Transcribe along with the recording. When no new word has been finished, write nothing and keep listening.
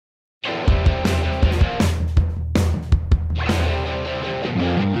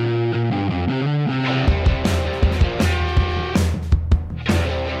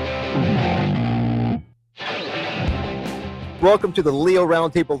welcome to the Leo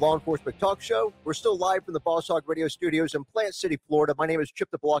Roundtable Law Enforcement Talk Show. We're still live from the Boss Hog Radio Studios in Plant City, Florida. My name is Chip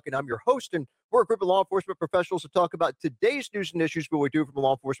the Block, and I'm your host, and we're a group of law enforcement professionals to talk about today's news and issues, what we do from a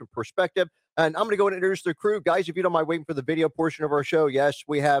law enforcement perspective. And I'm going to go and introduce the crew. Guys, if you don't mind waiting for the video portion of our show, yes,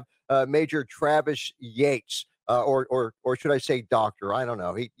 we have Major Travis Yates, or should I say doctor? I don't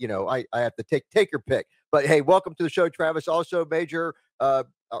know. I have to take your pick. But, hey, welcome to the show, Travis. Also, Major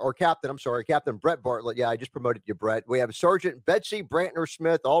Captain Brett Bartlett. Yeah, I just promoted you, Brett. We have Sergeant Betsy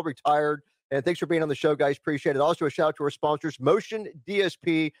Brantner-Smith, all retired. And thanks for being on the show, guys. Appreciate it. Also, a shout out to our sponsors, Motion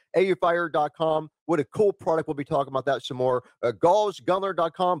DSP, AUFire.com. What a cool product. We'll be talking about that some more.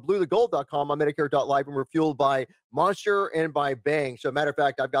 Gallsgunler.com, BlueTheGold.com, on Medicare.live, and we're fueled by Monster and by Bang. So, matter of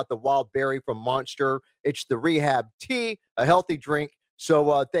fact, I've got the Wild Berry from Monster. It's the Rehab Tea, a healthy drink.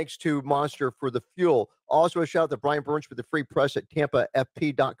 So thanks to Monster for the fuel. Also a shout out to Brian Burns for the free press at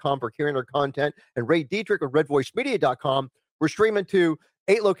TampaFP.com for carrying their content, and Ray Dietrich of RedVoiceMedia.com. We're streaming to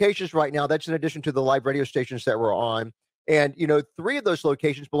 8 locations right now. That's in addition to the live radio stations that we're on. And, 3 of those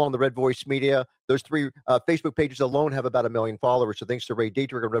locations belong to Red Voice Media. Those 3 Facebook pages alone have about 1 million followers. So thanks to Ray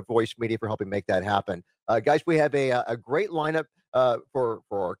Dietrich of Red Voice Media for helping make that happen. Guys, we have a great lineup for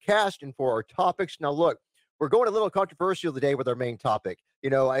our cast and for our topics. Now, look, we're going a little controversial today with our main topic.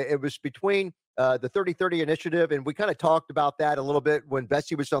 It was between the 30/30 initiative, and we kind of talked about that a little bit when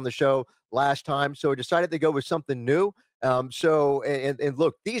Betsy was on the show last time. So I decided to go with something new. And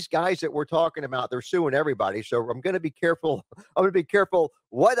look, these guys that we're talking about, they're suing everybody. So I'm going to be careful. I'm going to be careful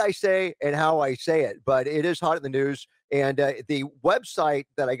what I say and how I say it. But it is hot in the news. And the website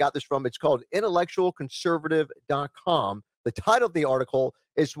that I got this from, it's called intellectualconservative.com. The title of the article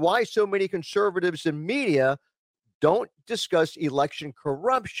is Why So Many Conservatives in Media Don't Discuss Election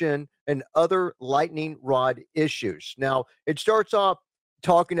Corruption and Other Lightning Rod Issues. Now, it starts off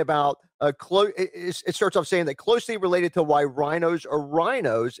talking about, it starts off saying that closely related to why rhinos are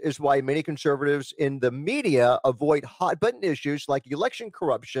rhinos is why many conservatives in the media avoid hot-button issues like election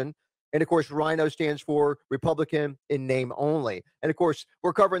corruption. And, of course, rhino stands for Republican in name only. And, of course,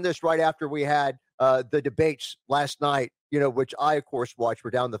 we're covering this right after we had the debates last night, which I, of course, watched.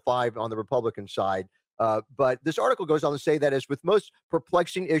 We're down to 5 on the Republican side. But this article goes on to say that as with most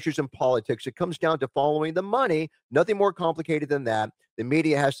perplexing issues in politics, it comes down to following the money, nothing more complicated than that. The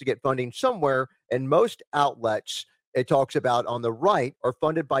media has to get funding somewhere, and most outlets, it talks about on the right, are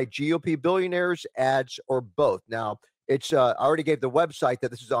funded by GOP billionaires, ads, or both. Now, it's I already gave the website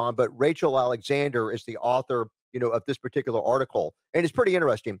that this is on, but Rachel Alexander is the author, of this particular article, and it's pretty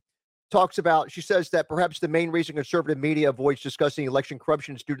interesting. She says that perhaps the main reason conservative media avoids discussing election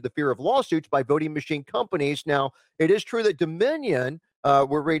corruption is due to the fear of lawsuits by voting machine companies. Now, it is true that Dominion,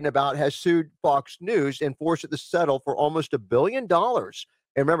 we're reading about, has sued Fox News and forced it to settle for almost $1 billion. And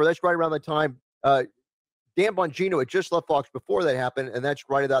remember, that's right around the time Dan Bongino had just left Fox before that happened, and that's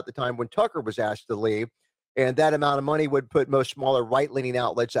right about the time when Tucker was asked to leave. And that amount of money would put most smaller right-leaning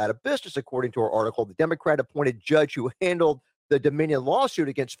outlets out of business, according to our article. The Democrat-appointed judge who handled the Dominion lawsuit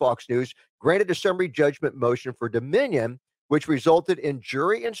against Fox News granted a summary judgment motion for Dominion, which resulted in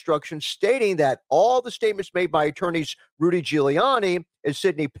jury instructions stating that all the statements made by attorneys Rudy Giuliani and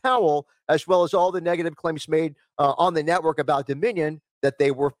Sidney Powell, as well as all the negative claims made on the network about Dominion, that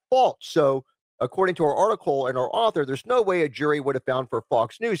they were false. So according to our article and our author, there's no way a jury would have found for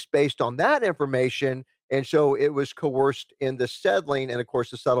Fox News based on that information. And so it was coerced in the settling. And of course,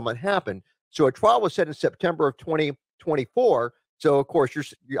 the settlement happened. So a trial was set in September of 2024. So of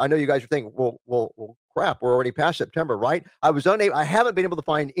course, I know you guys are thinking, well, crap, we're already past September, right? I haven't been able to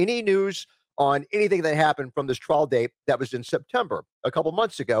find any news on anything that happened from this trial date that was in September, a couple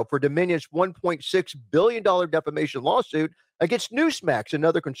months ago, for Dominion's $1.6 billion defamation lawsuit against Newsmax,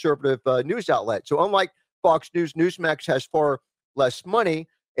 another conservative news outlet. So unlike Fox News, Newsmax has far less money.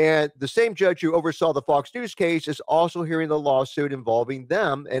 And the same judge who oversaw the Fox News case is also hearing the lawsuit involving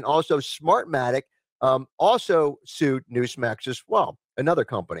them. And also Smartmatic also sued Newsmax as well, another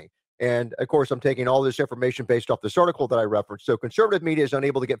company. And, of course, I'm taking all this information based off this article that I referenced. So conservative media is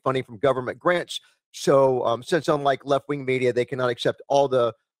unable to get funding from government grants. So since unlike left-wing media, they cannot accept all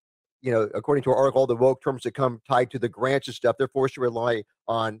the, according to our article, the woke terms that come tied to the grants and stuff, they're forced to rely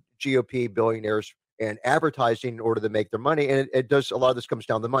on GOP billionaires and advertising in order to make their money. And it does, a lot of this comes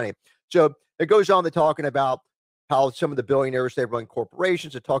down to money. So it goes on to talking about how some of the billionaires, they run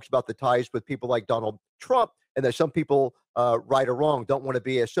corporations. It talks about the ties with people like Donald Trump, and that some people, right or wrong, don't want to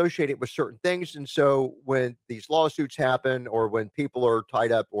be associated with certain things. And so when these lawsuits happen, or when people are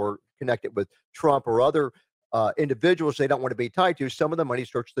tied up or connected with Trump or other individuals they don't want to be tied to, some of the money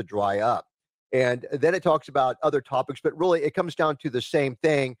starts to dry up. And then it talks about other topics, but really it comes down to the same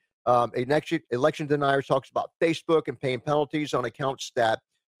thing. Election deniers talks about Facebook and paying penalties on accounts that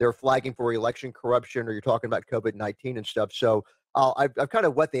they're flagging for election corruption, or you're talking about COVID-19 and stuff. So I've kind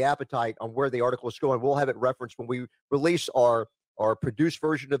of whet the appetite on where the article is going. We'll have it referenced when we release our produced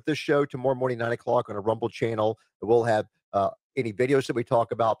version of this show tomorrow morning, 9 o'clock on a Rumble channel. We'll have any videos that we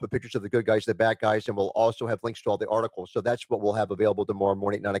talk about, put pictures of the good guys, the bad guys, and we'll also have links to all the articles. So that's what we'll have available tomorrow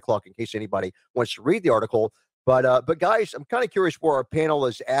morning at 9 o'clock in case anybody wants to read the article. But guys, I'm kind of curious where our panel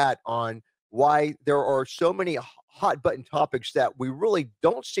is at on why there are so many hot button topics that we really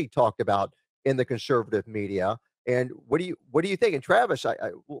don't see talked about in the conservative media. And what do you think? And Travis, why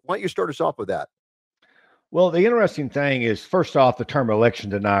don't you start us off with that? Well, the interesting thing is, first off, the term election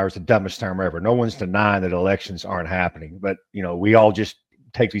denier is the dumbest term ever. No one's denying that elections aren't happening, but we all just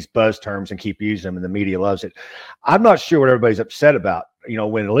take these buzz terms and keep using them, and the media loves it. I'm not sure what everybody's upset about.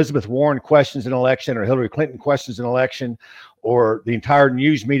 When Elizabeth Warren questions an election, or Hillary Clinton questions an election, or the entire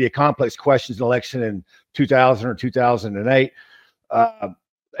news media complex questions an election in 2000 or 2008,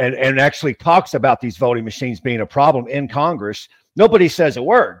 and actually talks about these voting machines being a problem in Congress, nobody says a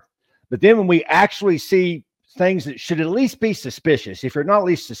word. But then when we actually see things that should at least be suspicious, if you're not at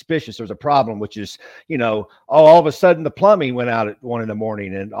least suspicious, there's a problem, which is, all of a sudden the plumbing went out at 1 a.m.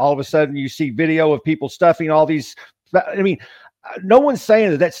 and all of a sudden you see video of people stuffing all these. I mean, no one's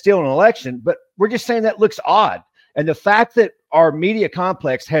saying that that's still an election, but we're just saying that looks odd. And the fact that our media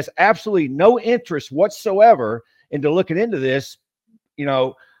complex has absolutely no interest whatsoever into looking into this,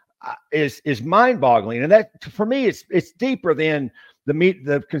 is mind-boggling. And that, for me, it's deeper than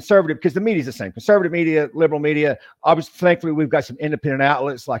the conservative, because the media is the same. Conservative media, liberal media. Obviously, thankfully, we've got some independent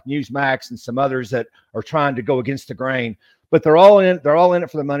outlets like Newsmax and some others that are trying to go against the grain. But they're all in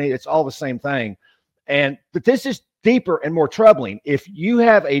it for the money. It's all the same thing. But this is deeper and more troubling. If you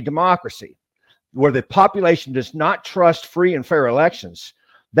have a democracy where the population does not trust free and fair elections,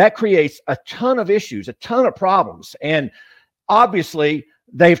 that creates a ton of issues, a ton of problems. And obviously,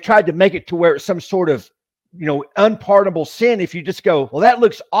 they've tried to make it to where it's some sort of unpardonable sin if you just go, well, that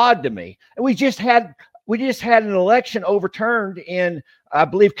looks odd to me. And we just had an election overturned in, I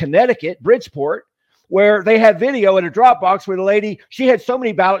believe, Connecticut, Bridgeport, where they had video in a Dropbox where the lady, she had so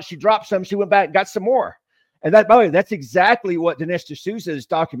many ballots, she dropped some, she went back and got some more. And that, by the way, that's exactly what Dinesh D'Souza's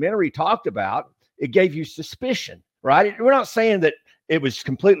documentary talked about. It gave you suspicion, right? We're not saying that it was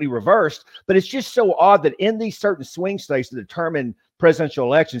completely reversed, but it's just so odd that in these certain swing states that determine presidential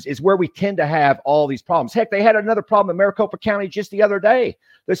elections is where we tend to have all these problems. Heck, they had another problem in Maricopa County just the other day.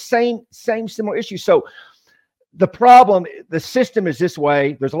 The same similar issue. So the problem, the system is this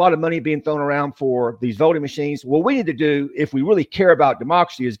way. There's a lot of money being thrown around for these voting machines. What we need to do, if we really care about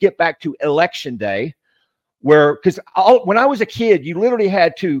democracy, is get back to election day, because when I was a kid, you literally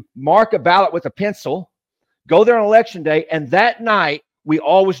had to mark a ballot with a pencil, go there on election day, and that night we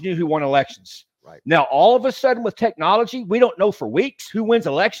always knew who won elections. Right. Now, all of a sudden with technology, we don't know for weeks who wins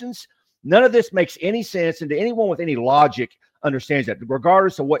elections. None of this makes any sense. And to anyone with any logic understands that,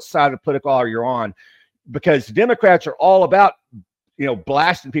 regardless of what side of the political aisle you're on, because Democrats are all about,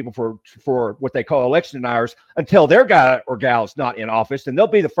 blasting people for what they call election deniers until their guy or gal is not in office. And they'll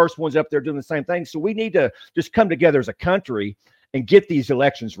be the first ones up there doing the same thing. So we need to just come together as a country and get these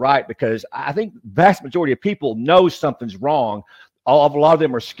elections right, because I think the vast majority of people know something's wrong. A lot of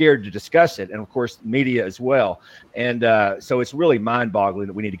them are scared to discuss it, and of course, media as well. And so it's really mind-boggling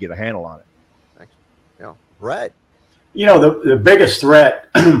that we need to get a handle on it. Thanks. Yeah, Brett. The biggest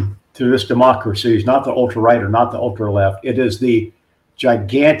threat to this democracy is not the ultra-right or not the ultra-left. It is the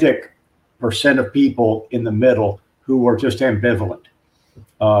gigantic percent of people in the middle who are just ambivalent.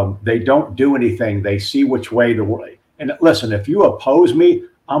 They don't do anything. They see which way the way. And listen, if you oppose me,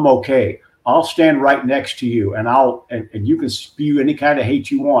 I'm okay. I'll stand right next to you, and you can spew any kind of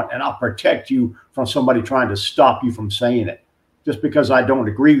hate you want, and I'll protect you from somebody trying to stop you from saying it. Just because I don't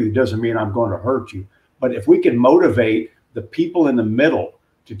agree with you doesn't mean I'm going to hurt you. But if we can motivate the people in the middle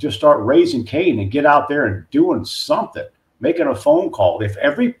to just start raising Cain and get out there and doing something, making a phone call. If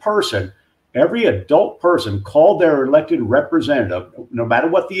every adult person called their elected representative, no matter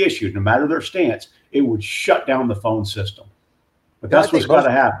what the issue, no matter their stance, it would shut down the phone system. But that's what's got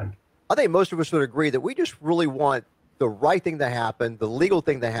to happen. I think most of us would agree that we just really want the right thing to happen, the legal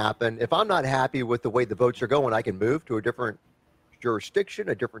thing to happen. If I'm not happy with the way the votes are going, I can move to a different jurisdiction,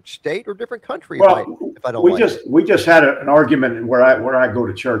 a different state, or different country. Well, if I don't we like just it. We just had an argument where I go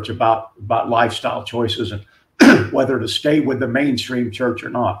to church about lifestyle choices and whether to stay with the mainstream church or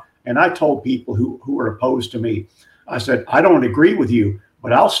not. And I told people who were opposed to me, I said, I don't agree with you,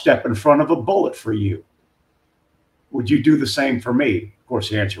 but I'll step in front of a bullet for you. Would you do the same for me? Of course,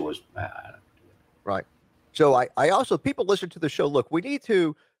 the answer was, right. So I also, people listen to the show. Look, we need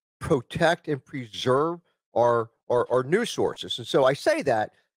to protect and preserve our news sources. And so I say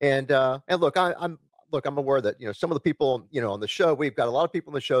that, and look, I'm aware that some of the people on the show, we've got a lot of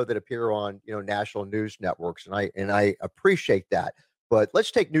people on the show that appear on national news networks, and I appreciate that. But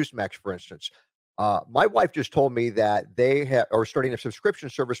let's take Newsmax for instance. My wife just told me that they are starting a subscription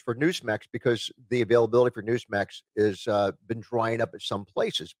service for Newsmax because the availability for Newsmax is been drying up at some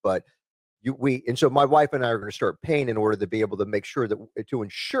places. But and so my wife and I are going to start paying in order to be able to make sure to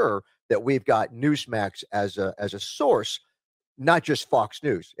ensure that we've got Newsmax as a source, not just Fox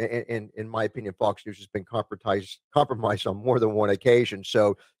News. In my opinion, Fox News has been compromised on more than one occasion.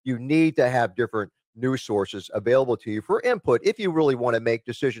 So you need to have different news sources available to you for input if you really want to make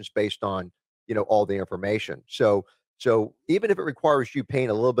decisions based on all the information. So even if it requires you paying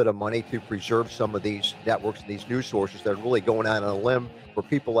a little bit of money to preserve some of these networks and these news sources that are really going out on a limb for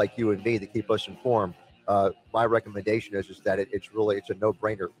people like you and me that keep us informed, my recommendation is that it's a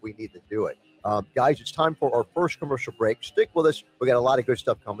no-brainer. We need to do it. Guys, it's time for our first commercial break. Stick with us. We got a lot of good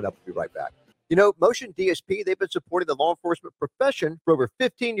stuff coming up. We'll be right back. Motion DSP, they've been supporting the law enforcement profession for over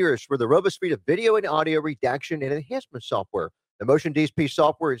 15 years for the robust suite of video and audio redaction and enhancement software. The Motion DSP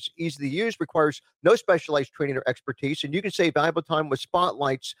software is easy to use, requires no specialized training or expertise, and you can save valuable time with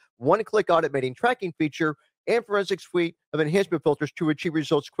Spotlight's one-click automating tracking feature and forensic suite of enhancement filters to achieve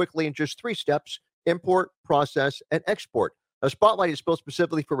results quickly in just 3 steps: import, process, and export. Now, Spotlight is built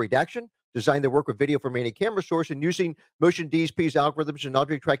specifically for redaction, designed to work with video from any camera source, and using Motion DSP's algorithms and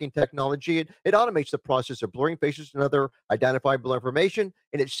object tracking technology, it automates the process of blurring faces and other identifiable information,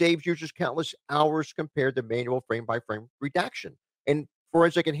 and it saves users countless hours compared to manual frame-by-frame redaction. And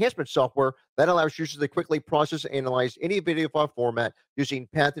forensic enhancement software that allows users to quickly process and analyze any video file format using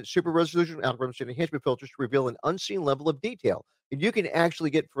patented super resolution algorithms and enhancement filters to reveal an unseen level of detail. And you can actually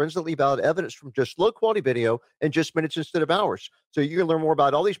get forensically valid evidence from just low quality video in just minutes instead of hours. So you can learn more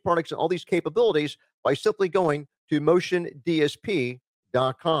about all these products and all these capabilities by simply going to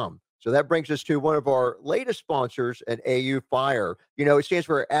motiondsp.com. So that brings us to one of our latest sponsors at AU Fire. It stands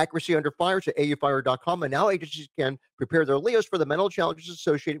for Accuracy Under Fire. It's at aufire.com. And now agencies can prepare their LEOs for the mental challenges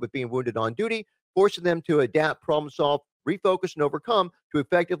associated with being wounded on duty, forcing them to adapt, problem solve, refocus, and overcome to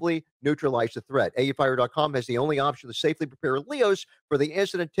effectively neutralize the threat. AUFire.com has the only option to safely prepare LEOs for the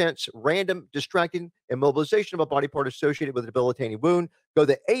instant, intense, random, distracting, immobilization of a body part associated with a debilitating wound. Go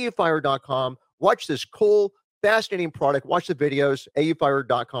to AUFire.com. Watch this cool, fascinating product. Watch the videos,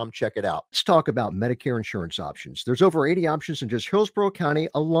 aufire.com. Check it out. Let's talk about Medicare insurance options. There's over 80 options in just Hillsborough County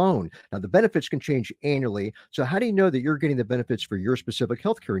alone. Now, the benefits can change annually. So how do you know that you're getting the benefits for your specific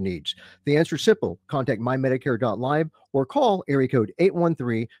healthcare needs? The answer is simple. Contact mymedicare.live or call area code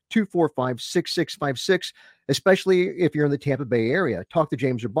 813-245-6656, especially if you're in the Tampa Bay area. Talk to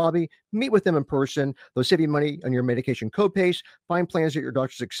James or Bobby, meet with them in person. They'll save you money on your medication copays, find plans that your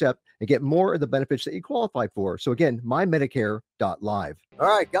doctors accept, and get more of the benefits that you qualify for. So again, mymedicare.live. All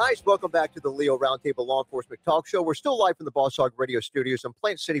right, guys, welcome back to the Leo Roundtable Law Enforcement Talk Show. We're still live from the Boss Hog Radio Studios in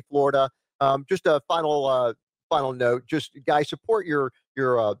Plant City, Florida. Just a final note, just guys, support your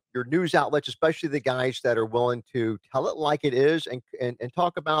news outlets, especially the guys that are willing to tell it like it is and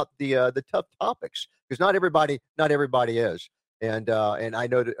talk about the tough topics, because not everybody is. And I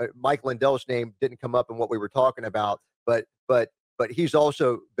know that Mike Lindell's name didn't come up in what we were talking about, but he's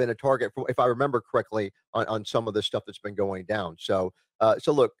also been a target for, if I remember correctly, on some of the stuff that's been going down. So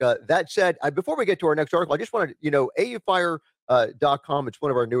look, that said, before we get to our next article, I just wanted AUFire.com. It's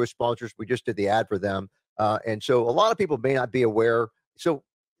one of our newest sponsors. We just did the ad for them. And so a lot of people may not be aware. So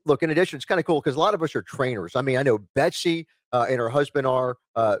look, in addition, it's kind of cool because a lot of us are trainers. I mean, I know Betsy and her husband are.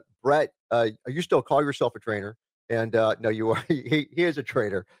 Brett, you still call yourself a trainer? And no, you are. He is a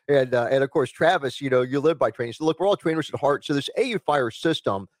trainer. And of course, Travis, you live by training. So look, we're all trainers at heart. So this AU Fire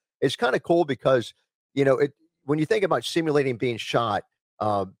system is kind of cool because, when you think about simulating being shot,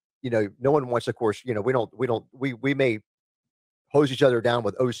 no one wants, of course, we may hose each other down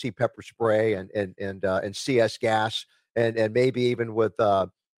with OC pepper spray and CS gas and maybe even with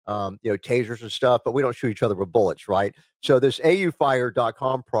tasers and stuff, but we don't shoot each other with bullets, right? So this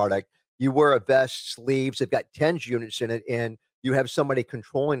AUFire.com product, you wear a vest, sleeves, they've got TENS units in it, and you have somebody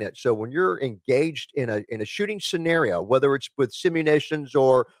controlling it. So when you're engaged in a shooting scenario, whether it's with simulations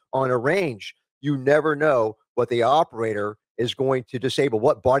or on a range, you never know what the operator is going to disable,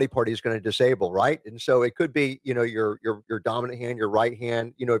 what body part is going to disable, right? And so it could be, your dominant hand, your right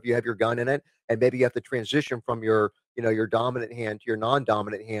hand, if you have your gun in it, and maybe you have to transition from your dominant hand to your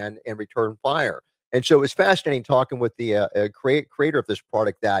non-dominant hand and return fire. And so it's fascinating talking with the creator of this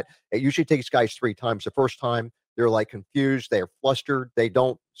product that it usually takes guys 3 times. The first time they're like confused, they're flustered, they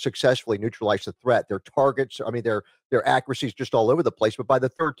don't successfully neutralize the threat. Their targets, I mean, their accuracy is just all over the place. But by the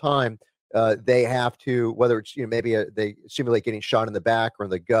third time, they have to, whether it's maybe they simulate getting shot in the back or in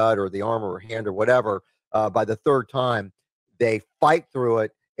the gut or the arm or hand or whatever. By the third time, they fight through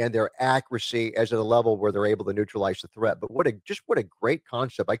it, and their accuracy is at a level where they're able to neutralize the threat. But what a great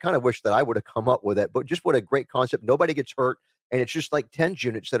concept. I kind of wish that I would have come up with it, but just what a great concept. Nobody gets hurt. And it's just like TENS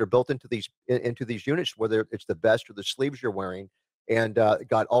units that are built into these units, whether it's the vest or the sleeves you're wearing, and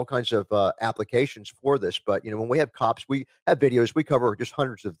got all kinds of applications for this. But when we have cops, we have videos. We cover just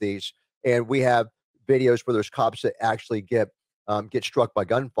hundreds of these, and we have videos where there's cops that actually get struck by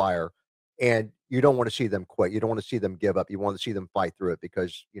gunfire, and you don't want to see them quit. You don't want to see them give up. You want to see them fight through it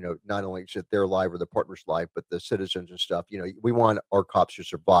because not only is it their life or the partner's life, but the citizens and stuff. We want our cops to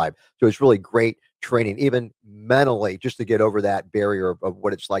survive. So it's really great training, even mentally, just to get over that barrier of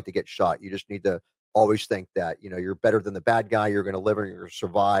what it's like to get shot. You just need to always think that you're better than the bad guy. You're going to live and you're going to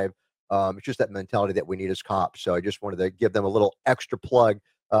survive. It's just that mentality that we need as cops. So I just wanted to give them a little extra plug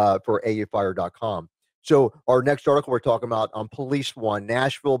for aufire.com. So our next article we're talking about on Police One,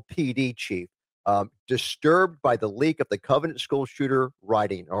 Nashville PD chief disturbed by the leak of the Covenant School shooter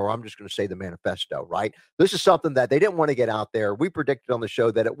writing, or I'm just going to say the manifesto, right? This is something that they didn't want to get out there. We predicted on the show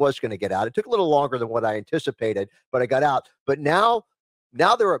that it was going to get out. It took a little longer than what I anticipated, but it got out. But now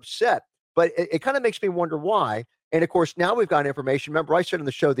they're upset. But it kind of makes me wonder why. And of course, now we've got information. Remember, I said on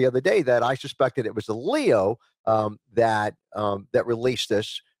the show the other day that I suspected it was the Leo that released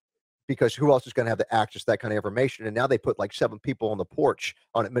this, because who else is going to have the access to that kind of information? And now they put like 7 people on the porch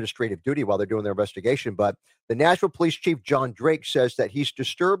on administrative duty while they're doing their investigation. But the Nashville Police Chief, John Drake, says that he's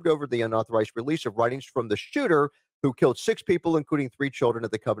disturbed over the unauthorized release of writings from the shooter who killed 6 people, including 3 children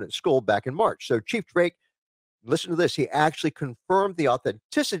at the Covenant School back in March. So Chief Drake, listen to this, he actually confirmed the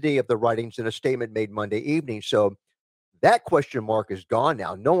authenticity of the writings in a statement made Monday evening. So that question mark is gone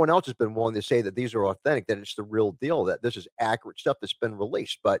now. No one else has been willing to say that these are authentic, that it's the real deal, that this is accurate stuff that's been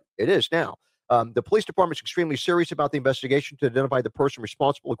released, but it is now. The police department is extremely serious about the investigation to identify the person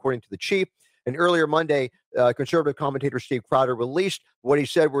responsible, according to the chief. And earlier Monday, conservative commentator Steve Crowder released what he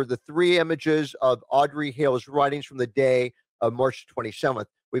said were the 3 images of Audrey Hale's writings from the day of March 27th.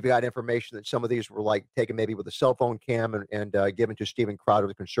 We've got information that some of these were like taken maybe with a cell phone cam and given to Stephen Crowder,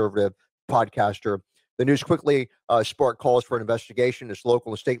 the conservative podcaster. The news quickly sparked calls for an investigation as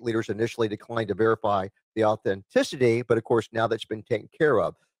local and state leaders initially declined to verify the authenticity. But of course, now that's been taken care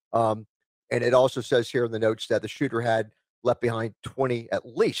of. And it also says here in the notes that the shooter had left behind at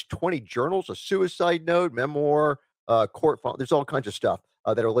least 20 journals, a suicide note, memoir, court file. There's all kinds of stuff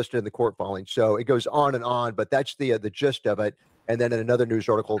that are listed in the court filing. So it goes on and on, but that's the gist of it. And then in another news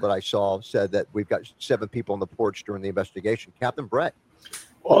article that I saw said that we've got 7 people on the porch during the investigation. Captain Brett.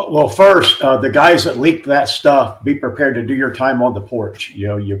 Well, first, the guys that leaked that stuff, be prepared to do your time on the porch.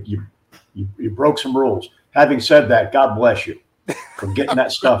 You broke some rules. Having said that, God bless you for getting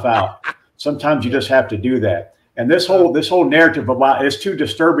that stuff out. Sometimes you just have to do that. And this whole narrative about it's too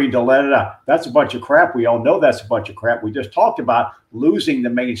disturbing to let it out. That's a bunch of crap. We all know that's a bunch of crap. We just talked about losing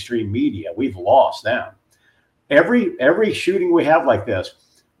the mainstream media. We've lost them. Every shooting we have like this,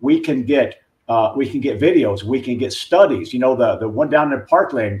 we can get videos, we can get studies. The one down in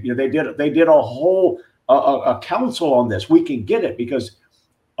Parkland, they did a whole a council on this. We can get it because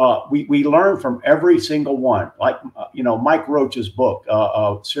we learn from every single one. Like Mike Roach's book,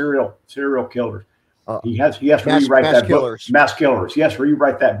 serial killers. He has to rewrite that book. Mass killers. He has to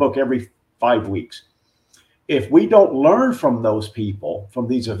rewrite that book every 5 weeks. If we don't learn from those people, from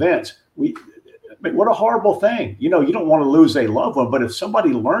these events, what a horrible thing. You don't want to lose a loved one, but if somebody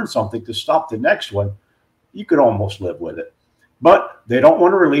learns something to stop the next one, you could almost live with it. But they don't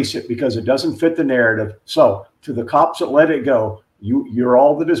want to release it because it doesn't fit the narrative. So to the cops that let it go, you're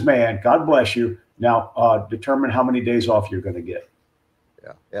all that is man. God bless you. Now determine how many days off you're going to get.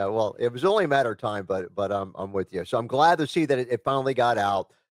 Yeah. Well, it was only a matter of time, but I'm with you. So I'm glad to see that it finally got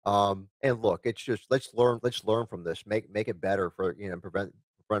out. And look, it's just let's learn from this. Make it better for prevent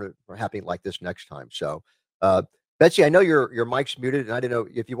it from happening like this next time. So, Betsy, I know your mic's muted, and I didn't know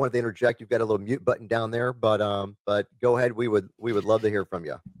if you wanted to interject. You've got a little mute button down there, but go ahead. We would love to hear from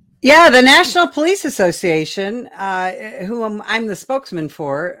you. Yeah, the National Police Association, who I'm the spokesman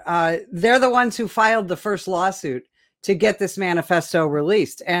for, they're the ones who filed the first lawsuit to get this manifesto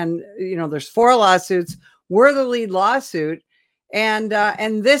released. And there's 4 lawsuits. We're the lead lawsuit, and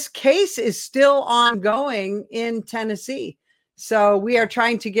this case is still ongoing in Tennessee. So we are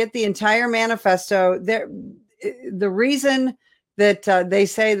trying to get the entire manifesto. The reason that they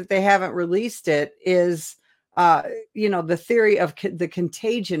say that they haven't released it is the theory of the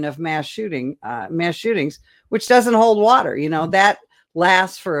contagion of mass shootings, which doesn't hold water. That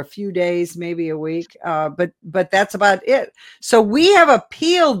lasts for a few days, maybe a week, but that's about it. So we have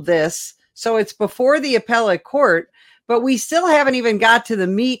appealed this, so it's before the appellate court, but we still haven't even got to the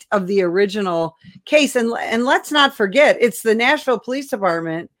meat of the original case. And let's not forget, it's the Nashville Police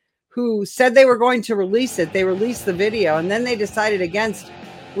Department who said they were going to release it. They released the video, and then they decided against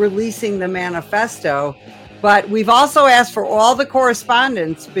releasing the manifesto. But we've also asked for all the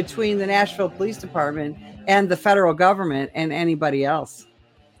correspondence between the Nashville Police Department and the federal government and anybody else.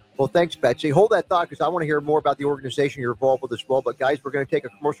 Well, thanks, Betsy. Hold that thought, because I want to hear more about the organization you're involved with as well. But guys, we're going to take a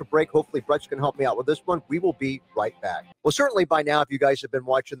commercial break. Hopefully Brett's going to help me out with this one. We will be right back. Well, certainly by now, if you guys have been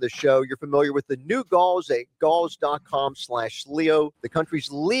watching the show, you're familiar with the new Galls at galls.com/Leo, the country's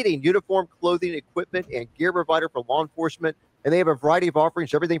leading uniform, clothing, equipment, and gear provider for law enforcement. And they have a variety of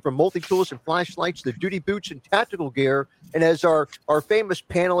offerings, everything from multi-tools and flashlights to duty boots and tactical gear. And as our famous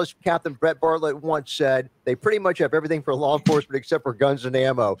panelist, Captain Brett Bartlett, once said, they pretty much have everything for law enforcement except for guns and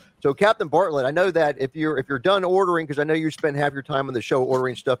ammo. So, Captain Bartlett, I know that if you're done ordering, because I know you spend half your time on the show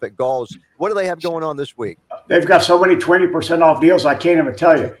ordering stuff at Galls, what do they have going on this week? They've got so many 20% off deals, I can't even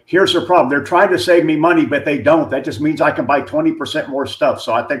tell you. Here's their problem. They're trying to save me money, but they don't. That just means I can buy 20% more stuff.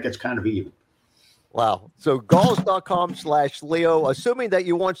 So I think it's kind of even. Wow. So galls.com/Leo, assuming that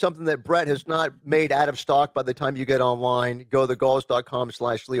you want something that Brett has not made out of stock by the time you get online, go to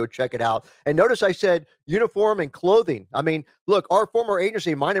galls.com/Leo, check it out. And notice I said uniform and clothing. I mean, look, our former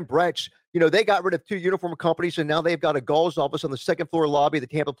agency, mine and Brett's, they got rid of 2 uniform companies, and now they've got a Galls office on the 2nd floor lobby of the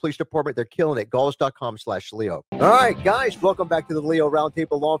Tampa Police Department. They're killing it. Galls.com/Leo. All right, guys, welcome back to the Leo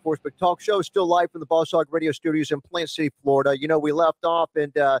Roundtable Law Enforcement Talk Show. Still live from the Boss Hog Radio Studios in Plant City, Florida. We left off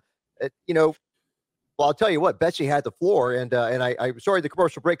and, well, I'll tell you what, Betsy had the floor, and I'm sorry the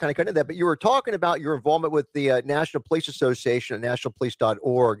commercial break kind of cut into that, but you were talking about your involvement with the National Police Association at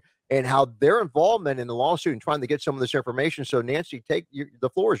nationalpolice.org and how their involvement in the lawsuit and trying to get some of this information. So, Nancy, the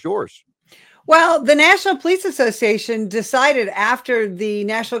floor is yours. Well, the National Police Association decided after the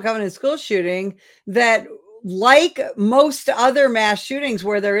National Covenant School shooting that, like most other mass shootings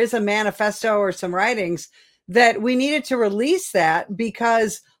where there is a manifesto or some writings, that we needed to release that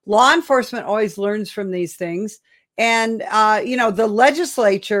because law enforcement always learns from these things. And, the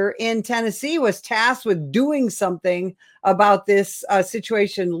legislature in Tennessee was tasked with doing something about this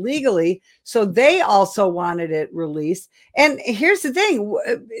situation legally. So they also wanted it released. And here's the thing.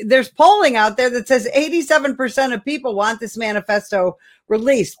 There's polling out there that says 87% of people want this manifesto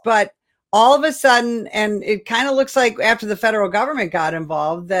released. But all of a sudden, and it kind of looks like after the federal government got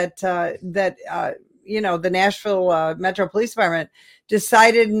involved, that the Nashville Metro Police Department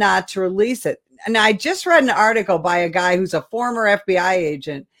decided not to release it. And I just read an article by a guy who's a former FBI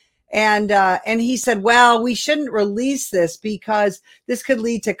agent, and he said, well, we shouldn't release this because this could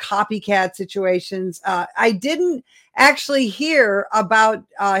lead to copycat situations. I didn't actually hear about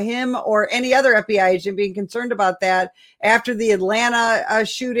him or any other FBI agent being concerned about that after the Atlanta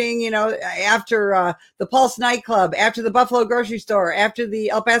shooting, after the Pulse nightclub, after the Buffalo grocery store, after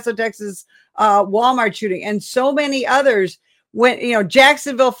the El Paso, Texas Walmart shooting, and so many others. When,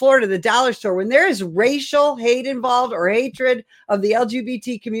 Jacksonville, Florida, the dollar store, when there is racial hate involved or hatred of the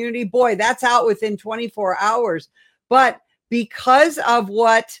LGBT community, boy, that's out within 24 hours. But because of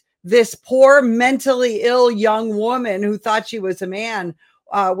what this poor mentally ill young woman who thought she was a man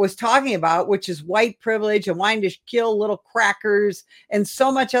was talking about, which is white privilege and wanting to kill little crackers and so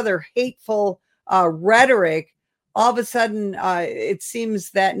much other hateful rhetoric, all of a sudden, it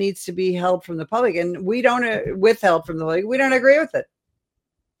seems that needs to be held from the public, and we don't withheld from the public. We don't agree with it.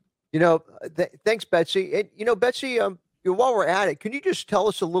 Thanks, Betsy. And, Betsy, while we're at it, can you just tell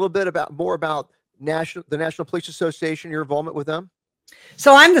us a little bit more about the National Police Association, your involvement with them?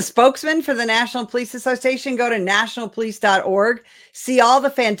 So I'm the spokesman for the National Police Association. Go to nationalpolice.org. See all the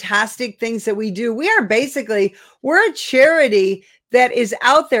fantastic things that we do. We're a charity that is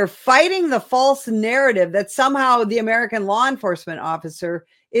out there fighting the false narrative that somehow the American law enforcement officer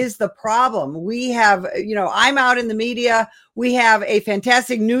is the problem. We have, I'm out in the media. We have a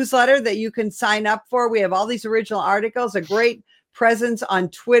fantastic newsletter that you can sign up for. We have all these original articles, a great presence on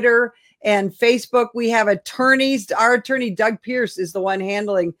Twitter and Facebook. We have attorneys. Our attorney, Doug Pierce, is the one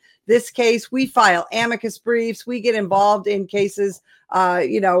handling this case. We file amicus briefs. We get involved in cases,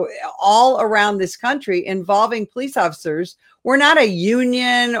 all around this country involving police officers. We're not a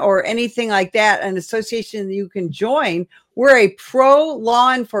union or anything like that, an association that you can join. We're a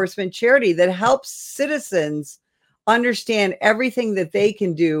pro-law enforcement charity that helps citizens understand everything that they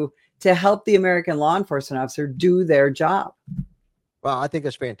can do to help the American law enforcement officer do their job. Well, I think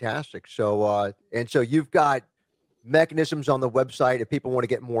that's fantastic. So, and so you've got mechanisms on the website if people want to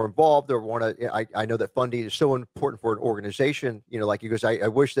get more involved or want to. I know that funding is so important for an organization. Like you guys, I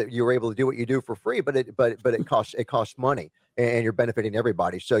wish that you were able to do what you do for free, but it costs money, and you're benefiting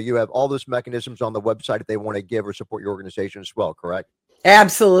everybody. So you have all those mechanisms on the website if they want to give or support your organization as well. Correct?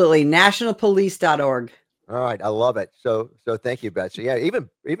 Absolutely. Nationalpolice.org. All right, I love it. So thank you, Betsy. Yeah, even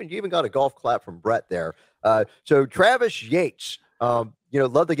you even got a golf clap from Brett there. So Travis Yates,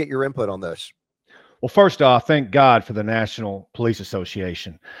 love to get your input on this. Well, first off, thank God for the National Police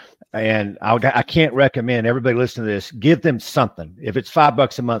Association. And I can't recommend everybody listen to this. Give them something. If it's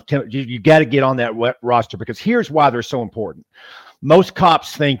 $5 a month, you got to get on that roster, because here's why they're so important. Most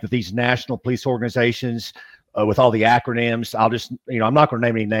cops think that these national police organizations, with all the acronyms, I'm not going to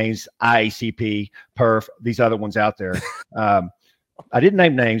name any names, IACP, PERF, these other ones out there. I didn't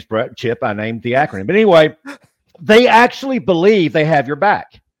name names, Brett, Chip. I named the acronym. But anyway, they actually believe they have your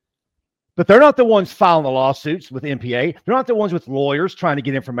back. But they're not the ones filing the lawsuits with MPA. They're not the ones with lawyers trying to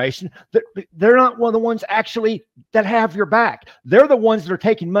get information. They're not one of the ones actually that have your back. They're the ones that are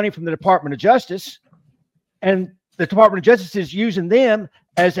taking money from the Department of Justice, and the Department of Justice is using them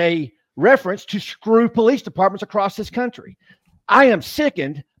as a reference to screw police departments across this country. I am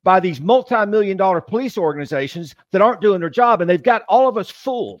sickened by these multi-million-dollar police organizations that aren't doing their job, and they've got all of us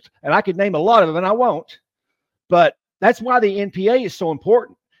fooled. And I could name a lot of them, and I won't. But that's why the NPA is so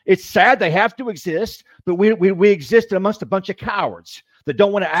important. It's sad they have to exist, but we exist amongst a bunch of cowards that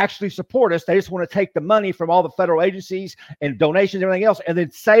don't want to actually support us. They just want to take the money from all the federal agencies and donations and everything else, and then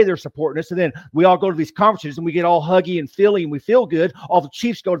say they're supporting us. And then we all go to these conferences and we get all huggy and feely and we feel good. All the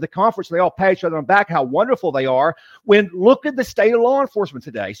chiefs go to the conference and they all pat each other on the back how wonderful they are. When look at the state of law enforcement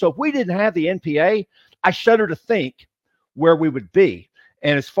today. So if we didn't have the NPA, I shudder to think where we would be.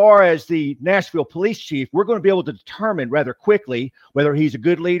 And as far as the Nashville police chief, we're going to be able to determine rather quickly whether he's a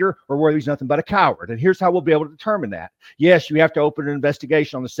good leader or whether he's nothing but a coward. And here's how we'll be able to determine that. Yes, you have to open an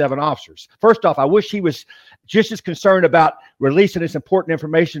investigation on the 7 officers. First off, I wish he was just as concerned about releasing this important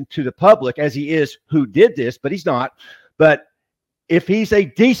information to the public as he is who did this, but he's not. But if he's a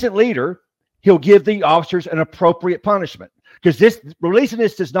decent leader, he'll give the officers an appropriate punishment, because releasing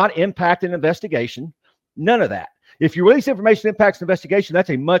this does not impact an investigation. None of that. If you release information that impacts an investigation,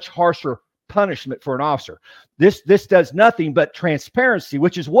 that's a much harsher punishment for an officer. This does nothing but transparency,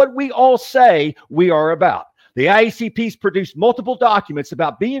 which is what we all say we are about. The IACP's produced multiple documents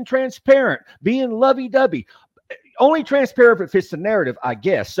about being transparent, being lovey-dovey. Only transparent if it fits the narrative, I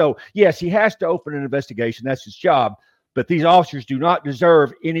guess. So, yes, he has to open an investigation. That's his job. But these officers do not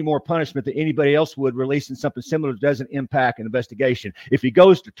deserve any more punishment than anybody else would releasing something similar that doesn't impact an investigation. If he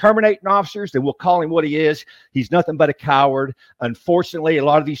goes to terminating officers, then we'll call him what he is. He's nothing but a coward. Unfortunately, a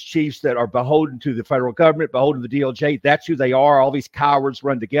lot of these chiefs that are beholden to the federal government, beholden to the DOJ, that's who they are. All these cowards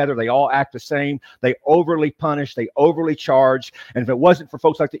run together. They all act the same. They overly punish. They overly charge. And if it wasn't for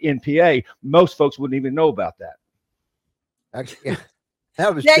folks like the NPA, most folks wouldn't even know about that. Actually, yeah.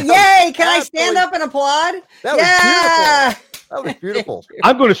 That was yay! Can I stand up and applaud? That was beautiful. That was beautiful.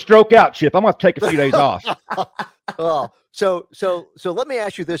 I'm going to stroke out, Chip. I'm going to take a few days off. So let me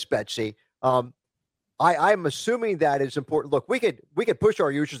ask you this, Betsy. I'm assuming that it's important. Look, we could push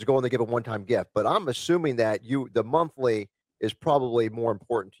our users to go and they give a one-time gift, but I'm assuming that the monthly is probably more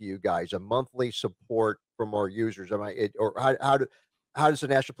important to you guys. A monthly support from our users. How does the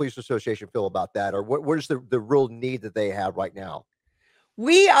National Police Association feel about that, or what is the real need that they have right now?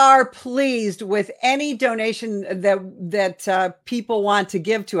 We are pleased with any donation that people want to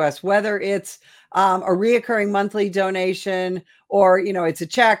give to us, whether it's a reoccurring monthly donation or, it's a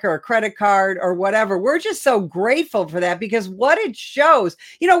check or a credit card or whatever. We're just so grateful for that, because what it shows,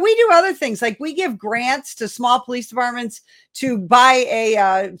 we do other things, like we give grants to small police departments to buy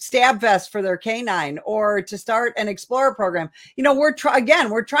a stab vest for their canine or to start an Explorer program. We're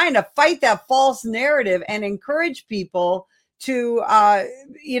trying to fight that false narrative and encourage people to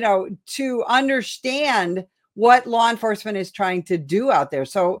understand what law enforcement is trying to do out there.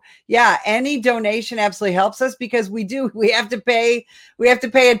 So yeah, any donation absolutely helps us, because we have to pay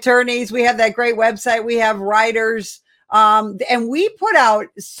attorneys. We have that great website. We have writers. And we put out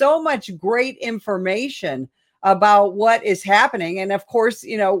so much great information about what is happening. And of course,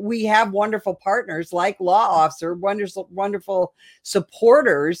 we have wonderful partners like Law Officer, wonderful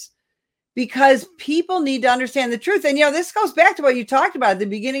supporters, because people need to understand the truth. And, this goes back to what you talked about at the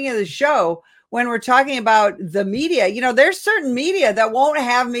beginning of the show, when we're talking about the media. There's certain media that won't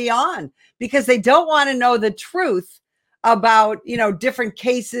have me on because they don't want to know the truth about, different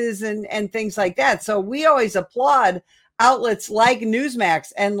cases and things like that. So we always applaud outlets like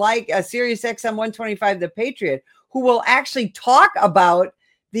Newsmax and like Sirius XM 125, The Patriot, who will actually talk about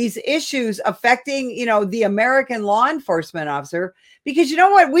these issues affecting, the American law enforcement officer. Because you know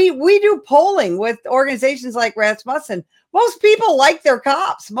what? We do polling with organizations like Rasmussen. Most people like their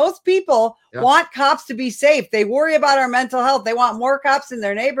cops. Most people want cops to be safe. They worry about our mental health. They want more cops in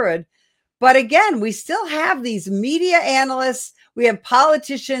their neighborhood. But again, we still have these media analysts. We have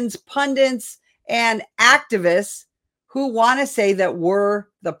politicians, pundits, and activists who want to say that we're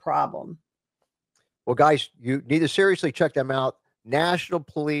the problem. Well, guys, you need to seriously check them out.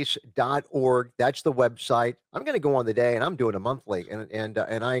 Nationalpolice.org. That's the website. I'm going to go on the day, and I'm doing a monthly, and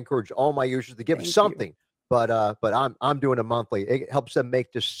I encourage all my users to give something. But I'm doing a monthly. It helps them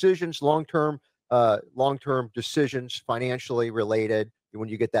make decisions, long-term decisions, financially related, when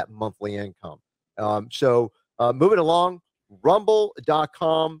you get that monthly income. So moving along,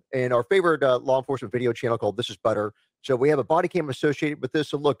 rumble.com and our favorite law enforcement video channel called This Is Better. So we have a body cam associated with this.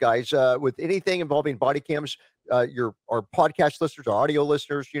 So look, guys, with anything involving body cams, our podcast listeners, our audio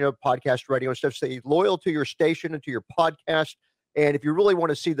listeners, podcast radio and stuff, stay loyal to your station and to your podcast. And if you really want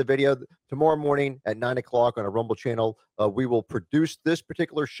to see the video, tomorrow morning at 9:00 on a Rumble channel, we will produce this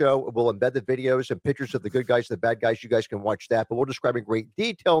particular show. We'll embed the videos and pictures of the good guys, the bad guys. You guys can watch that. But we'll describe in great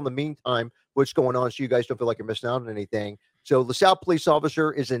detail in the meantime what's going on so you guys don't feel like you're missing out on anything. So LaSalle police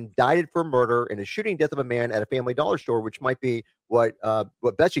officer is indicted for murder in a shooting death of a man at a Family Dollar store, which might be what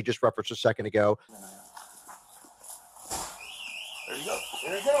Betsy just referenced a second ago. There you go.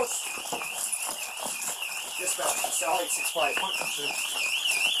 There it goes. Dispatch,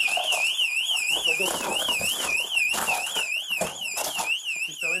 S08E201. Go.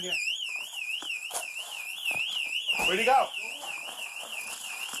 He's still in here. Where'd he go?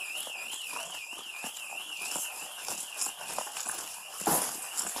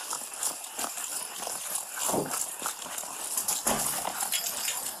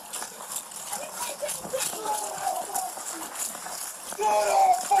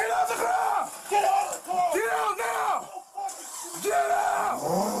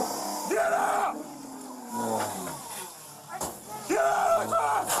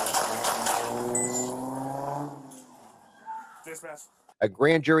 A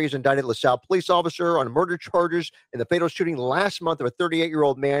grand jury has indicted LaSalle police officer on murder charges in the fatal shooting last month of a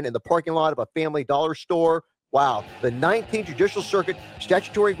 38-year-old man in the parking lot of a Family Dollar store. Wow. The 19th Judicial Circuit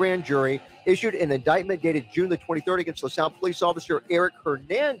Statutory Grand Jury issued an indictment dated June the 23rd against LaSalle police officer Eric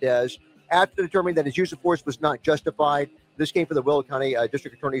Hernandez after determining that his use of force was not justified. This came from the Will County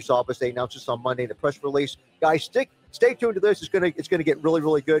District Attorney's Office. They announced this on Monday in a press release. Guys, stay tuned to this. It's gonna get really,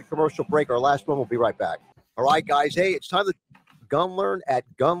 really good. Commercial break. Our last one. We'll be right back. All right, guys. Hey, it's time to GunLearn at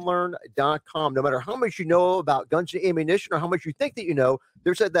gunlearn.com. No matter how much you know about guns and ammunition or how much you think that you know,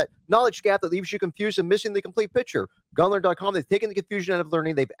 there's that knowledge gap that leaves you confused and missing the complete picture. GunLearn.com, they've taken the confusion out of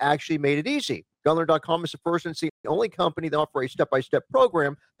learning. They've actually made it easy. GunLearn.com is the first and the only company that offers a step-by-step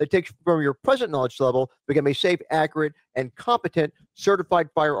program that takes from your present knowledge level, become a safe, accurate, and competent certified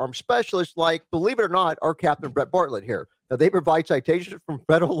firearm specialist like, believe it or not, our Captain Brett Bartlett here. Now, they provide citations from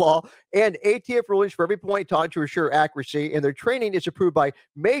federal law and ATF rulings for every point taught to assure accuracy, and their training is approved by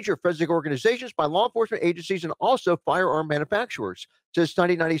major forensic organizations, by law enforcement agencies, and also firearm manufacturers. Since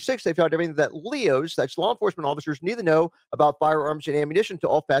 1996, they've found everything that LEOs, that's law enforcement officers, need to know about firearms and ammunition to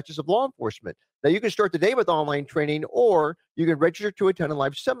all facets of law enforcement. Now, you can start today with online training, or you can register to attend a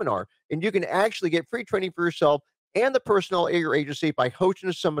live seminar, and you can actually get free training for yourself and the personnel at your agency by hosting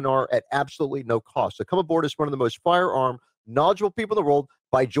a seminar at absolutely no cost. So come aboard as one of the most firearm knowledgeable people in the world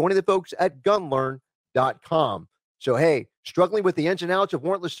by joining the folks at gunlearn.com. So, hey, struggling with the ins and outs of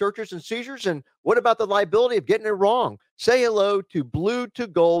warrantless searches and seizures? And what about the liability of getting it wrong? Say hello to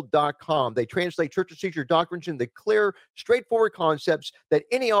bluetogold.com. They translate search and seizure doctrines into clear, straightforward concepts that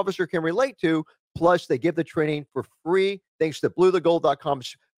any officer can relate to. Plus, they give the training for free thanks to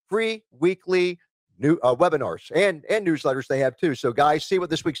bluetogold.com's free weekly new webinars and newsletters they have too. So guys, see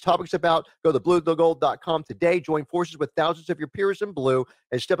what this week's topic's about. Go to bluetogold.com today. Join forces with thousands of your peers in blue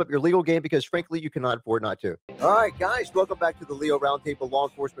and step up your legal game, because frankly, you cannot afford not to. All right, guys, welcome back to the Leo Roundtable Law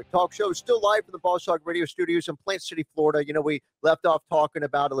Enforcement Talk Show. Still live from the Boss Hog Radio Studios in Plant City, Florida. You know, we left off talking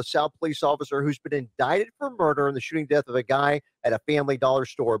about a LaSalle police officer who's been indicted for murder in the shooting death of a guy at a Family Dollar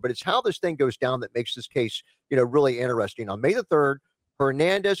store. But it's how this thing goes down that makes this case, really interesting. On May the 3rd,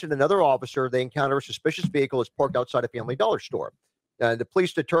 Hernandez and another officer, they encounter a suspicious vehicle that's parked outside a Family Dollar store. The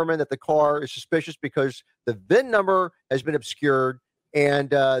police determine that the car is suspicious because the VIN number has been obscured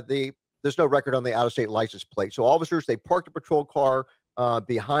and there's no record on the out-of-state license plate. So officers, they parked a patrol car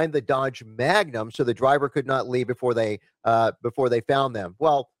behind the Dodge Magnum so the driver could not leave before they found them.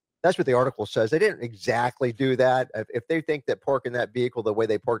 Well, That's what the article says. They didn't exactly do that. If they think that parking that vehicle the way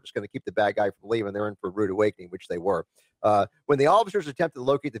they parked is going to keep the bad guy from leaving, they're in for a rude awakening, which they were. When the officers attempted to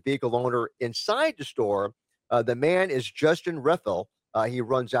locate the vehicle owner inside the store, the man is Justin Rethel. He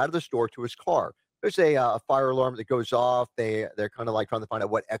runs out of the store to his car. There's a fire alarm that goes off. They're kind of like trying to find out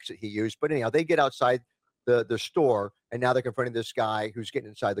what exit he used. But anyhow, they get outside the store, and now they're confronting this guy who's getting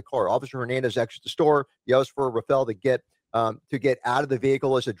inside the car. Officer Hernandez exits the store, yells for Rethel to get out of the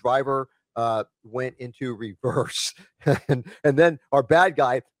vehicle as the driver went into reverse. and then our bad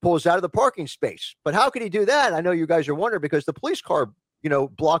guy pulls out of the parking space. But how could he do that? I know you guys are wondering, because the police car,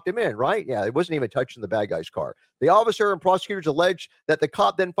 blocked him in, right? Yeah, it wasn't even touching the bad guy's car. The officer and prosecutors allege that the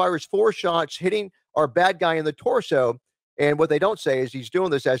cop then fires 4 shots, hitting our bad guy in the torso. And what they don't say is he's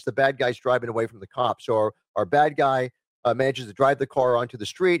doing this as the bad guy's driving away from the cops. So our bad guy manages to drive the car onto the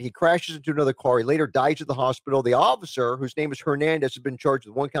street. He crashes into another car. He later dies at the hospital. The officer, whose name is Hernandez, has been charged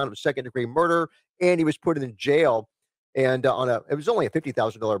with 1 count of second-degree murder, and he was put in jail. And it was only a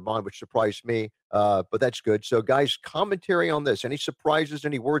 $50,000 bond, which surprised me, but that's good. So, guys, commentary on this. Any surprises?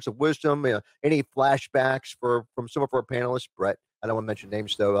 Any words of wisdom? Any flashbacks from some of our panelists? Brett, I don't want to mention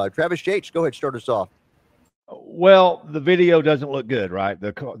names though. Travis Yates, go ahead, start us off. Well, the video doesn't look good, right?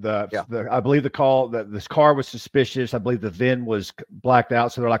 I believe the call that this car was suspicious. I believe the VIN was blacked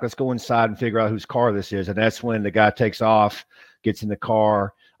out. So they're like, let's go inside and figure out whose car this is. And that's when the guy takes off, gets in the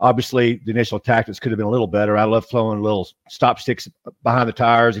car. Obviously, the initial tactics could have been a little better. I love throwing little stop sticks behind the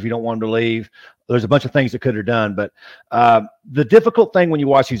tires if you don't want them to leave. There's a bunch of things that could have done. But the difficult thing when you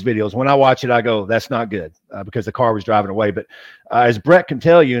watch these videos, when I watch it, I go, that's not good because the car was driving away. But as Brett can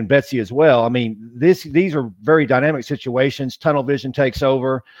tell you, and Betsy as well, I mean, these are very dynamic situations. Tunnel vision takes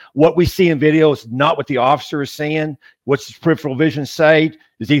over. What we see in video is not what the officer is seeing. What's his peripheral vision say?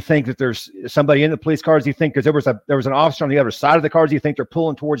 Does he think that there's somebody in the police car? Does he think because there was an officer on the other side of the car? Do you think they're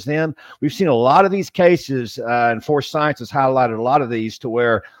pulling towards them? We've seen a lot of these cases, and Force Science has highlighted a lot of these to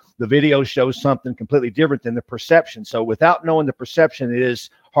where the video shows something completely different than the perception. So without knowing the perception, it is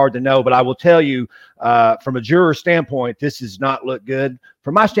hard to know. But I will tell you, from a juror standpoint, this does not look good.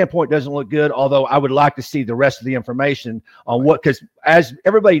 From my standpoint, it doesn't look good, although I would like to see the rest of the information on what, because as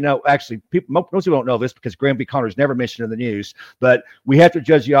everybody know, actually, most people don't know this because Graham B. Connor is never mentioned in the news, but we have to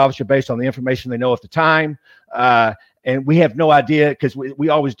judge the officer based on the information they know at the time. And we have no idea because we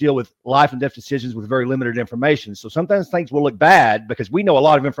always deal with life and death decisions with very limited information. So sometimes things will look bad because we know a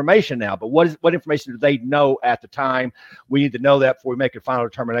lot of information now, but what information do they know at the time? We need to know that before we make a final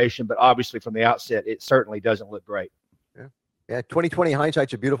determination. But obviously from the outset, it certainly doesn't look great. Yeah. 2020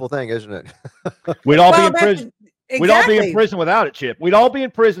 hindsight's a beautiful thing, isn't it? We'd all be in prison. Exactly. We'd all be in prison without it, Chip. We'd all be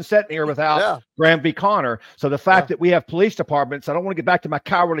in prison sitting here without Graham B. Connor. So the fact that we have police departments, I don't want to get back to my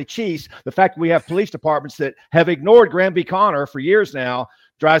cowardly cheese. The fact that we have police departments that have ignored Graham B. Connor for years now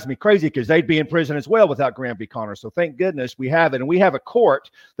drives me crazy because they'd be in prison as well without Graham B. Connor. So thank goodness we have it. And we have a court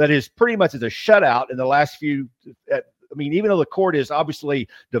that is pretty much as a shutout in the last few. I mean, even though the court is obviously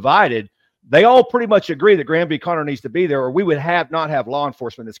divided, they all pretty much agree that Graham B. Connor needs to be there, or we would not have law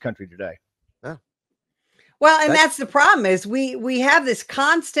enforcement in this country today. Well, and that's the problem is we have this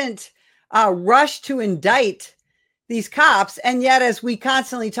constant rush to indict these cops. And yet, as we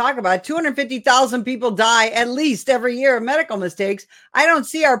constantly talk about, 250,000 people die at least every year of medical mistakes. I don't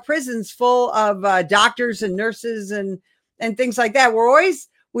see our prisons full of doctors and nurses and things like that.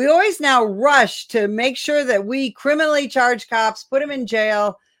 We always now rush to make sure that we criminally charge cops, put them in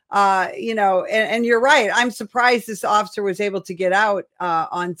jail. And you're right. I'm surprised this officer was able to get out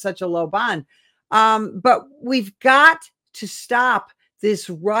on such a low bond. But we've got to stop this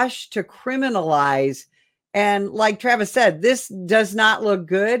rush to criminalize. And like Travis said, this does not look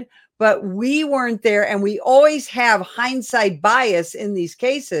good, but we weren't there. And we always have hindsight bias in these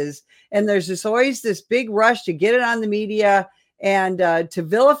cases. And there's always this big rush to get it on the media and to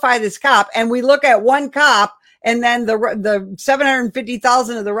vilify this cop. And we look at one cop and then the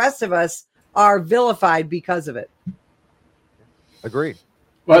 750,000 of the rest of us are vilified because of it. Agreed.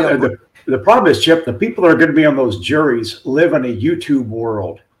 Well, the problem is, Chip, the people that are going to be on those juries live in a YouTube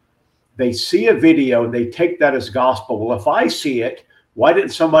world. They see a video and they take that as gospel. Well, if I see it, why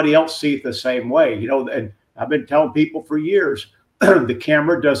didn't somebody else see it the same way? And I've been telling people for years, the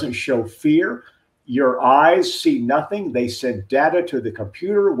camera doesn't show fear. Your eyes see nothing. They send data to the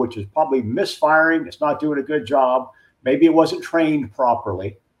computer, which is probably misfiring. It's not doing a good job. Maybe it wasn't trained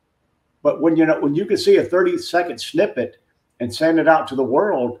properly. But when you can see a 30-second snippet and send it out to the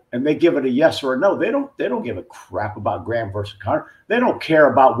world and they give it a yes or a no, they don't give a crap about Graham versus Connor. They don't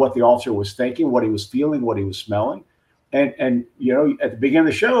care about what the officer was thinking, what he was feeling, what he was smelling. And at the beginning of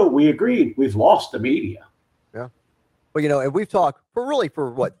the show, we agreed we've lost the media. Well, and we've talked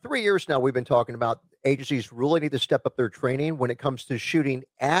for what, 3 years now. We've been talking about agencies really need to step up their training when it comes to shooting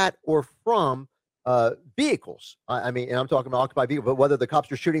at or from vehicles. I mean, and I'm talking about occupied vehicles, but whether the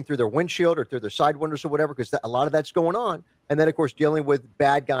cops are shooting through their windshield or through their side windows or whatever, because a lot of that's going on. And then, of course, dealing with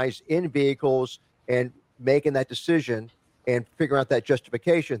bad guys in vehicles and making that decision and figuring out that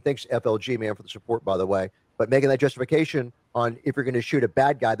justification. Thanks, FLG, man, for the support, by the way. But making that justification on if you're going to shoot a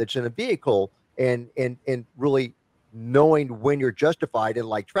bad guy that's in a vehicle and really knowing when you're justified. And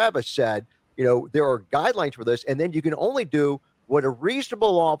like Travis said, there are guidelines for this. And then you can only do what a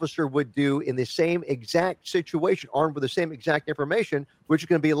reasonable officer would do in the same exact situation, armed with the same exact information, which is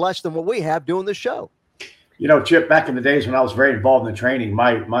going to be less than what we have doing the show. Chip, back in the days when I was very involved in the training,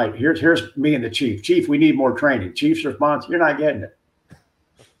 here's me and the chief. Chief, we need more training. Chief's response, you're not getting it.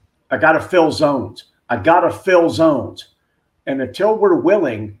 I got to fill zones. And until we're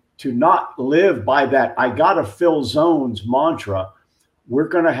willing to not live by that I got to fill zones mantra, we're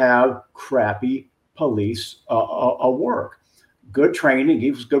going to have crappy police work. Good training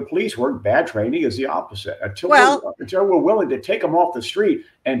equals good police work. Bad training is the opposite. Until we're willing to take them off the street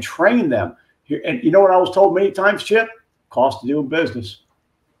and train them. And you know what I was told many times, Chip? Cost of doing business.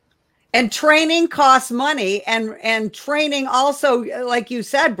 And training costs money, and training also, like you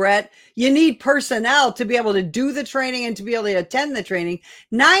said, Brett, you need personnel to be able to do the training and to be able to attend the training.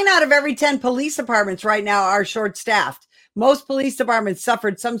 9 out of every 10 police departments right now are short-staffed. Most police departments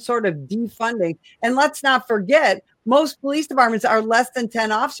suffered some sort of defunding. And let's not forget, most police departments are less than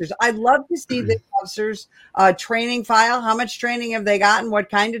 10 officers. I'd love to see the officers' training file. How much training have they gotten? What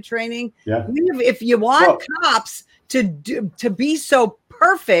kind of training? Yeah. If you want cops to be so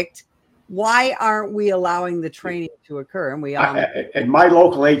perfect, why aren't we allowing the training to occur? And at my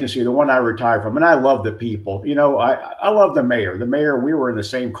local agency, the one I retired from, and I love the people. I love the mayor. The mayor, we were in the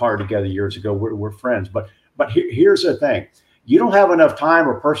same car together years ago. We're friends. But here's the thing. You don't have enough time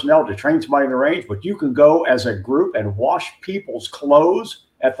or personnel to train somebody in the range, but you can go as a group and wash people's clothes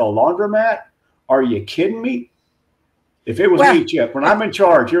at the laundromat. Are you kidding me? If it was me, Chip, when I'm in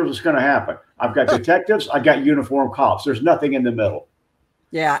charge, here's what's going to happen. I've got detectives. I got uniformed cops. There's nothing in the middle.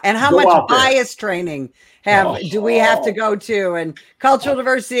 Yeah. And how much bias training do we have to go to, and cultural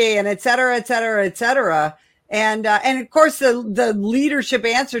diversity, and et cetera, et cetera, et cetera. And of course, the leadership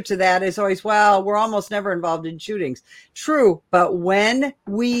answer to that is always, well, we're almost never involved in shootings. True. But when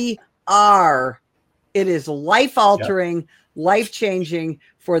we are, it is life altering, life changing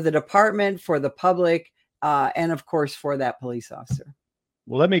for the department, for the public, and of course, for that police officer.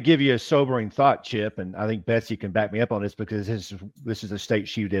 Well, let me give you a sobering thought, Chip, and I think Betsy can back me up on this because this is a state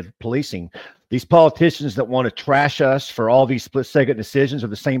she did policing. These politicians that want to trash us for all these split-second decisions are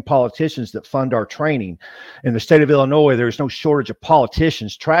the same politicians that fund our training. In the state of Illinois, there's no shortage of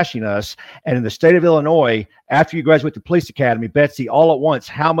politicians trashing us. And in the state of Illinois, after you graduate the police academy, Betsy, all at once,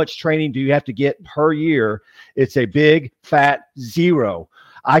 how much training do you have to get per year? It's a big, fat zero.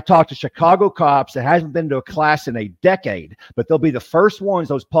 I talked to Chicago cops that hasn't been to a class in a decade, but they'll be the first ones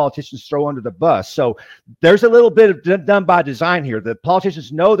those politicians throw under the bus. So there's a little bit of done by design here. The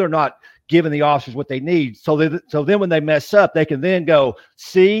politicians know they're not giving the officers what they need. So then when they mess up, they can then go,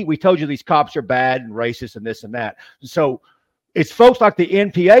 see, we told you these cops are bad and racist and this and that. So it's folks like the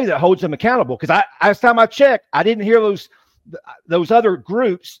NPA that holds them accountable. Because last time I checked, I didn't hear those other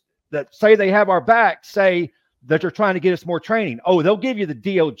groups that say they have our back say that they're trying to get us more training. Oh, they'll give you the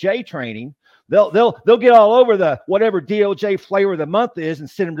DOJ training. They'll get all over the whatever DOJ flavor of the month is and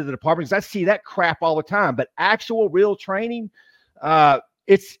send them to the department. Because I see that crap all the time. But actual real training,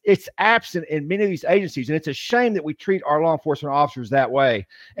 it's absent in many of these agencies. And it's a shame that we treat our law enforcement officers that way.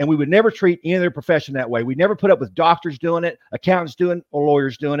 And we would never treat any other profession that way. We never put up with doctors doing it, accountants doing it, or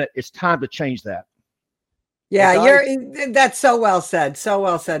lawyers doing it. It's time to change that. Yeah, that's so well said. So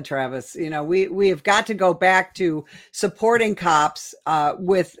well said, Travis. We have got to go back to supporting cops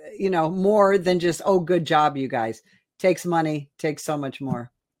with, more than just, oh, good job, you guys. Takes money, takes so much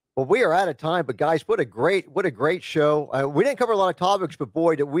more. Well, we are out of time, but guys, what a great show. We didn't cover a lot of topics, but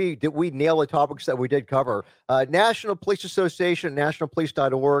boy, did we nail the topics that we did cover. National Police Association,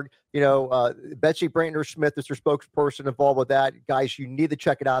 nationalpolice.org. Betsy Brantner Smith is their spokesperson involved with that. Guys, you need to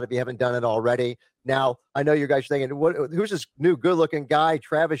check it out if you haven't done it already. Now, I know you guys are thinking, who's this new good-looking guy,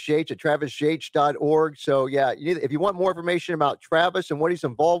 Travis Yates at travisyates.org. So, yeah, if you want more information about Travis and what he's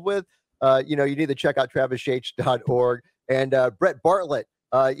involved with, you need to check out travisyates.org. And Brett Bartlett,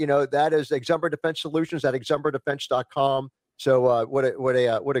 that is Exumber Defense Solutions at exumberdefense.com. So what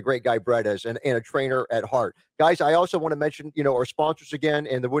a great guy Brett is, and a trainer at heart. Guys, I also want to mention, our sponsors again,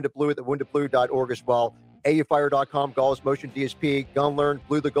 and the Wounded Blue at thewoundedblue.org as well. AUFire.com, Gauls, Motion DSP, Gunlearn,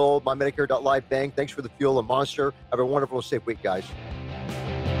 Blue the Gold, MyMedicare.live Bank. Thanks for the fuel and Monster. Have a wonderful, safe week, guys.